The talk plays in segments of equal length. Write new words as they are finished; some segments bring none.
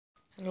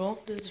Hello,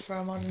 this is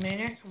Farm on the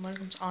Maniac and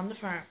welcome to On the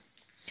Farm.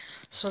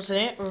 So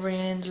today we're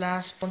bringing in the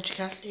last bunch of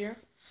cattle here.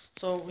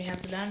 So we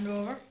have the Land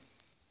Rover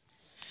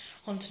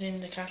hunting in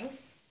the cattle.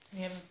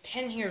 We have a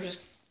pen here,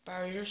 just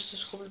barriers,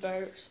 just a couple of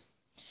barriers.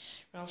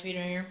 Ground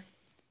feeder here.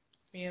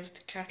 We have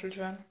the cattle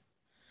trailer.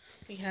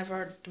 We have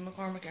the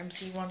McCormick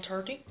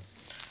MC130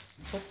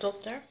 hooked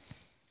up there.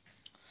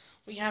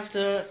 We have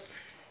the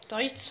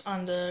diets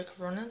on the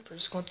running. We're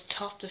just going to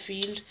top the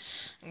field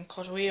and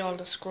cut away all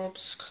the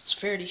scrubs because it's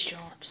fairly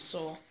short.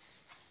 So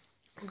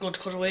we're going to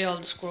cut away all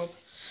the scrub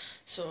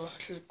so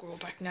it'll grow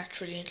back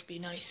naturally and it'll be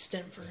nice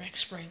then for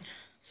next spring.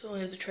 So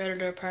we have the trailer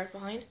there parked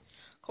behind.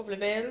 A couple of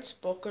bales,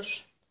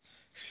 bucket,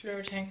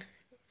 slurry tank,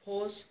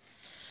 hose.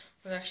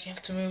 We'll actually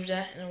have to move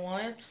that in a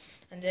while.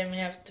 And then we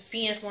have the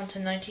Fiat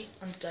 11090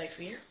 on the diet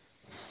feeder.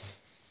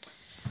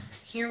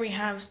 Here we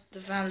have the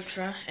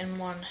Valtra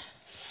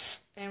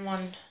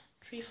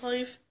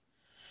N135.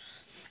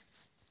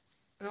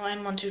 No,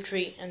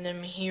 N123, and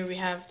then here we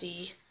have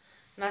the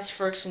Massey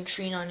Ferguson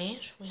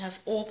 398. We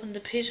have opened the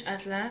pit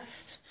at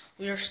last.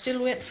 We are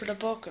still waiting for the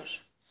bucket.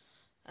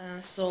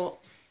 So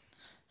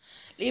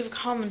leave a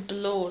comment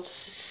below to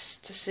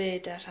say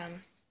that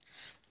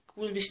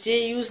will we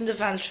stay using the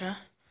Valtra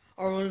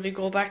or will we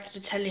go back to the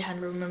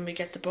telehandler when we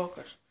get the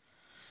bucket.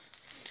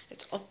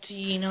 It's up to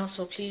you now,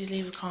 so please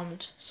leave a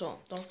comment. So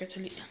don't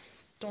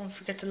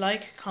forget to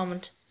like,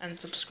 comment and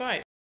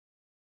subscribe.